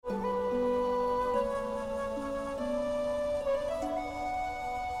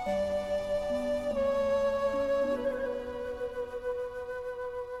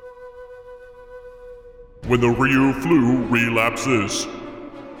when the Ryu flu relapses,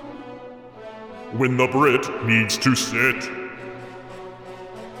 when the Brit needs to sit,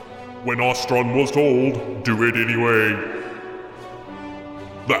 when Ostron was told, do it anyway.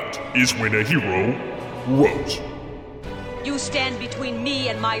 That is when a hero wrote. You stand between me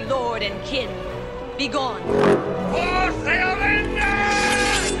and my lord and kin. Begone.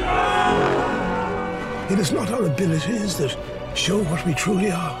 It is not our abilities that show what we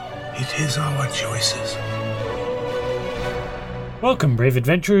truly are. It is our choices. Welcome, brave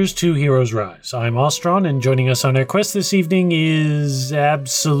adventurers, to Heroes Rise. I'm Ostron, and joining us on our quest this evening is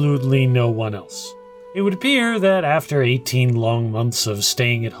absolutely no one else. It would appear that after 18 long months of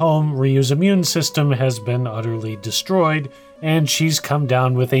staying at home, Ryu's immune system has been utterly destroyed, and she's come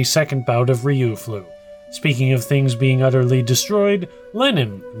down with a second bout of Ryu flu. Speaking of things being utterly destroyed,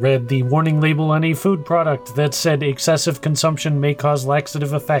 Lennon read the warning label on a food product that said excessive consumption may cause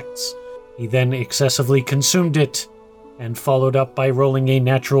laxative effects. He then excessively consumed it, and followed up by rolling a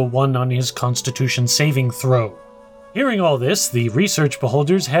natural 1 on his Constitution saving throw. Hearing all this, the research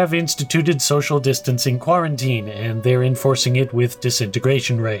beholders have instituted social distancing quarantine, and they're enforcing it with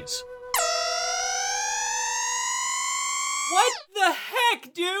disintegration rays. What the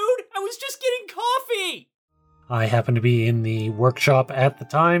heck, dude? I was just getting coffee! I happened to be in the workshop at the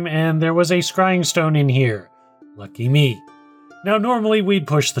time, and there was a scrying stone in here. Lucky me. Now, normally we'd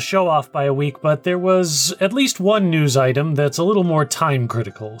push the show off by a week, but there was at least one news item that's a little more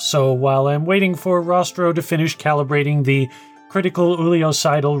time-critical, so while I'm waiting for Rostro to finish calibrating the critical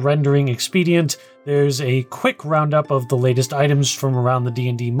uleocidal rendering expedient, there's a quick roundup of the latest items from around the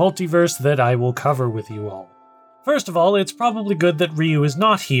D&D multiverse that I will cover with you all. First of all, it's probably good that Ryu is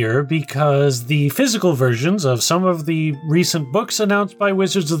not here, because the physical versions of some of the recent books announced by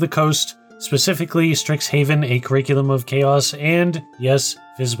Wizards of the Coast, specifically Strixhaven, A Curriculum of Chaos, and, yes,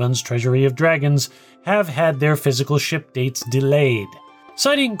 Fizban's Treasury of Dragons, have had their physical ship dates delayed.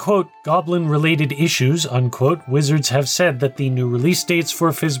 Citing, quote, goblin-related issues, unquote, Wizards have said that the new release dates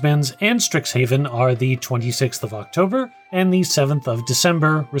for Fizban's and Strixhaven are the 26th of October and the 7th of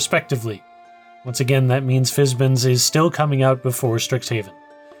December, respectively. Once again, that means Fizban's is still coming out before Strixhaven.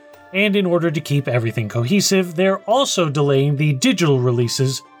 And in order to keep everything cohesive, they're also delaying the digital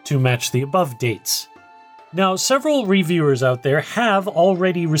releases to match the above dates. Now, several reviewers out there have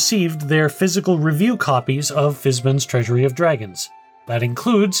already received their physical review copies of Fizban's Treasury of Dragons. That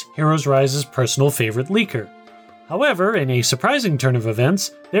includes Heroes Rise's personal favorite leaker. However, in a surprising turn of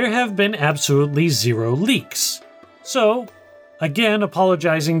events, there have been absolutely zero leaks. So, again,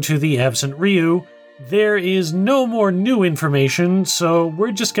 apologizing to the absent Ryu, there is no more new information, so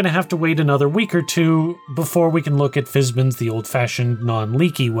we're just going to have to wait another week or two before we can look at Fizban's the old-fashioned,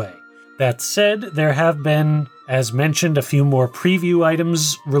 non-leaky way. That said, there have been, as mentioned, a few more preview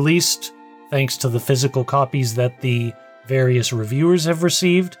items released, thanks to the physical copies that the various reviewers have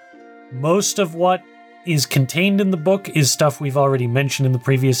received. Most of what is contained in the book is stuff we've already mentioned in the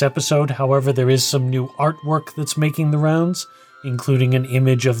previous episode, however, there is some new artwork that's making the rounds, including an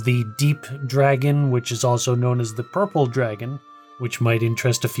image of the Deep Dragon, which is also known as the Purple Dragon, which might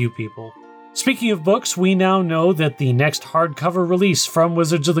interest a few people. Speaking of books, we now know that the next hardcover release from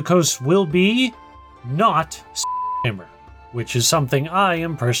Wizards of the Coast will be not Hammer, which is something I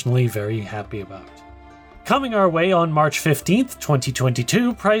am personally very happy about. Coming our way on March 15th,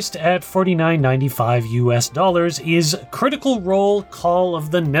 2022, priced at $49.95 US, is Critical Role Call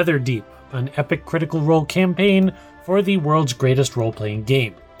of the Netherdeep, an epic Critical Role campaign for the world's greatest role-playing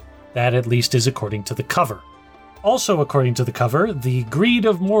game. That at least is according to the cover. Also according to the cover, the greed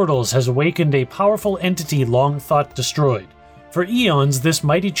of mortals has awakened a powerful entity long thought destroyed. For eons, this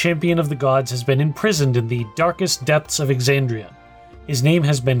mighty champion of the gods has been imprisoned in the darkest depths of Exandria. His name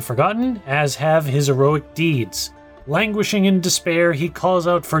has been forgotten, as have his heroic deeds. Languishing in despair, he calls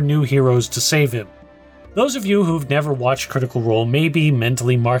out for new heroes to save him. Those of you who've never watched Critical Role may be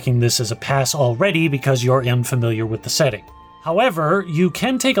mentally marking this as a pass already because you're unfamiliar with the setting. However, you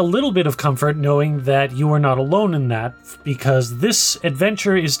can take a little bit of comfort knowing that you are not alone in that, because this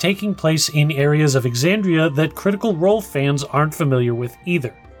adventure is taking place in areas of Exandria that Critical Role fans aren't familiar with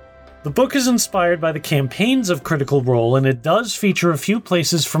either. The book is inspired by the campaigns of Critical Role, and it does feature a few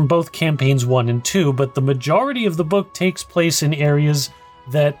places from both campaigns 1 and 2, but the majority of the book takes place in areas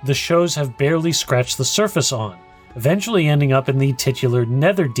that the shows have barely scratched the surface on, eventually ending up in the titular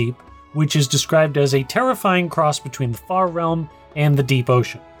Netherdeep, which is described as a terrifying cross between the Far Realm and the Deep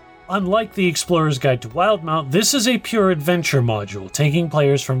Ocean. Unlike the Explorer's Guide to Wildmount, this is a pure adventure module, taking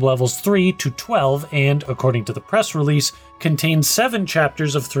players from levels 3 to 12 and, according to the press release, contains 7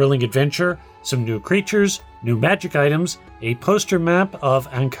 chapters of thrilling adventure, some new creatures, new magic items, a poster map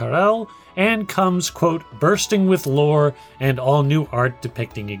of Ank'Harel, and comes, quote, bursting with lore and all new art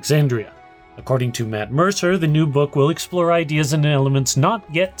depicting Exandria. According to Matt Mercer, the new book will explore ideas and elements not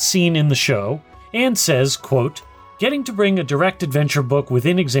yet seen in the show, and says, quote, getting to bring a direct adventure book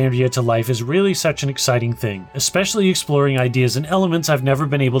within Exandria to life is really such an exciting thing, especially exploring ideas and elements I've never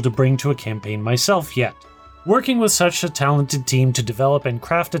been able to bring to a campaign myself yet. Working with such a talented team to develop and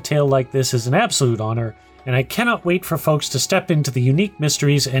craft a tale like this is an absolute honor, and I cannot wait for folks to step into the unique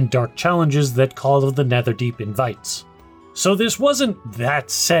mysteries and dark challenges that Call of the Netherdeep invites. So this wasn't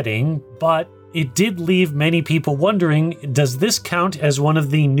that setting, but it did leave many people wondering, does this count as one of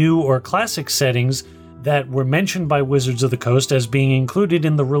the new or classic settings that were mentioned by Wizards of the Coast as being included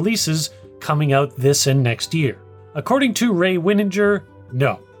in the releases coming out this and next year? According to Ray Winninger,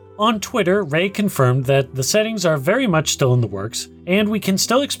 no. On Twitter, Ray confirmed that the settings are very much still in the works, and we can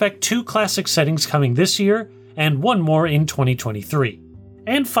still expect 2 classic settings coming this year, and 1 more in 2023.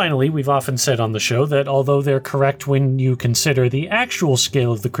 And finally, we've often said on the show that although they're correct when you consider the actual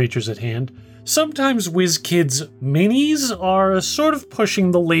scale of the creatures at hand, sometimes WizKids minis are sort of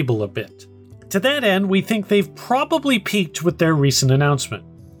pushing the label a bit. To that end, we think they've probably peaked with their recent announcement.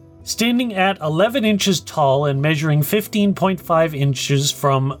 Standing at 11 inches tall and measuring 15.5 inches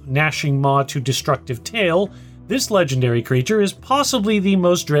from gnashing maw to destructive tail, this legendary creature is possibly the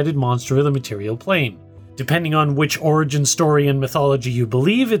most dreaded monster of the material plane. Depending on which origin story and mythology you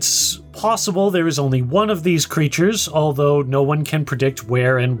believe, it's possible there is only one of these creatures, although no one can predict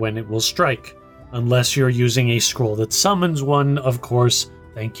where and when it will strike. Unless you're using a scroll that summons one, of course.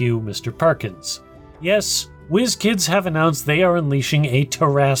 Thank you, Mr. Perkins. Yes, WizKids have announced they are unleashing a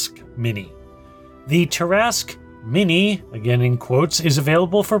Tarrasque Mini. The Tarrasque Mini, again in quotes, is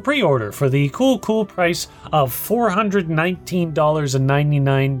available for pre-order for the cool price of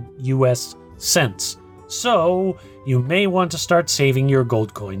 $419.99 US cents. So, you may want to start saving your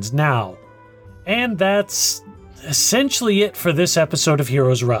gold coins now. And that's essentially it for this episode of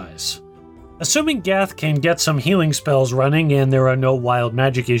Heroes Rise. Assuming Gath can get some healing spells running and there are no wild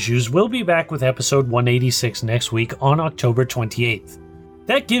magic issues, we'll be back with episode 186 next week on October 28th.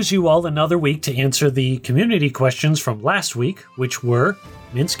 That gives you all another week to answer the community questions from last week, which were,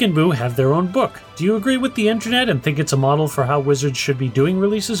 Minsc and Boo have their own book. Do you agree with the internet and think it's a model for how Wizards should be doing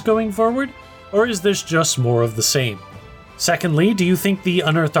releases going forward? Or is this just more of the same? Secondly, do you think the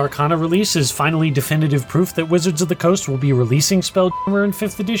Unearthed Arcana release is finally definitive proof that Wizards of the Coast will be releasing Spelljammer in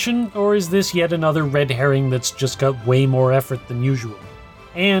 5th edition, or is this yet another red herring that's just got way more effort than usual?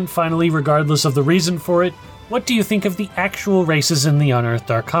 And finally, regardless of the reason for it, what do you think of the actual races in the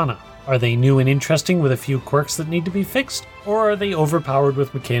Unearthed Arcana? Are they new and interesting with a few quirks that need to be fixed, or are they overpowered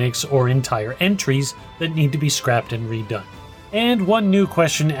with mechanics or entire entries that need to be scrapped and redone? And one new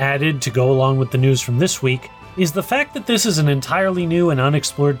question added to go along with the news from this week: is the fact that this is an entirely new and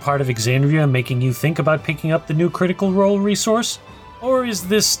unexplored part of Exandria making you think about picking up the new Critical Role resource? Or is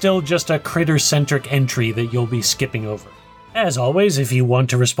this still just a critter-centric entry that you'll be skipping over? As always, if you want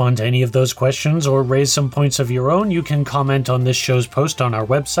to respond to any of those questions or raise some points of your own, you can comment on this show's post on our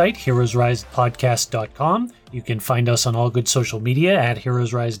website, heroesrisepodcast.com. You can find us on all good social media at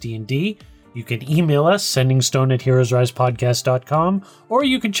heroesrisednd. You can email us, sendingstone@heroesrisepodcast.com, or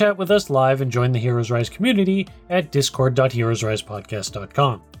you can chat with us live and join the Heroes Rise community at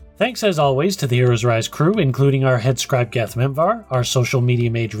discord.heroesrisepodcast.com. Thanks as always to the Heroes Rise crew, including our head scribe Gath Memvar, our social media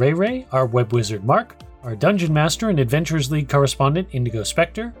mage Ray Ray, our web wizard Mark, our dungeon master and Adventurers League correspondent Indigo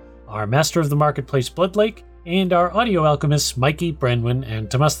Spectre, our master of the marketplace Bloodlake, and our audio alchemists Mikey, Brenwyn, and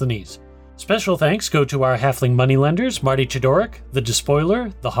Demosthenes. Special thanks go to our halfling moneylenders, Marty Chidoric, The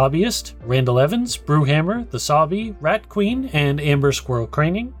Despoiler, The Hobbyist, Randall Evans, Brewhammer, The Sobby, Rat Queen, and Amber Squirrel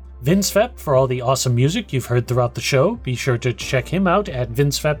Craning. Vincefep for all the awesome music you've heard throughout the show. Be sure to check him out at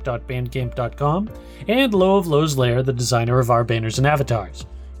vincefep.bandcamp.com. And Low of Lowe's Lair, the designer of our banners and avatars.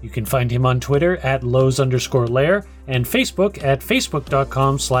 You can find him on Twitter at Lowe's_Lair and Facebook at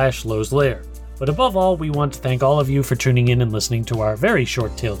facebook.com/Lowe's Lair. But above all, we want to thank all of you for tuning in and listening to our very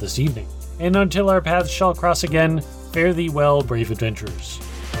short tale this evening. And until our paths shall cross again, fare thee well, brave adventurers.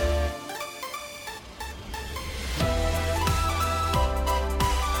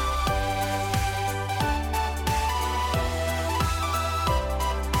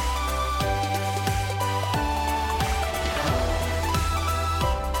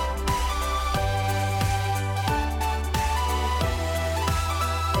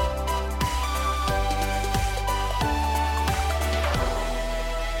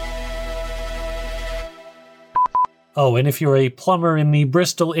 Oh, and if you're a plumber in the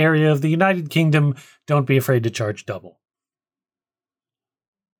Bristol area of the United Kingdom, don't be afraid to charge double.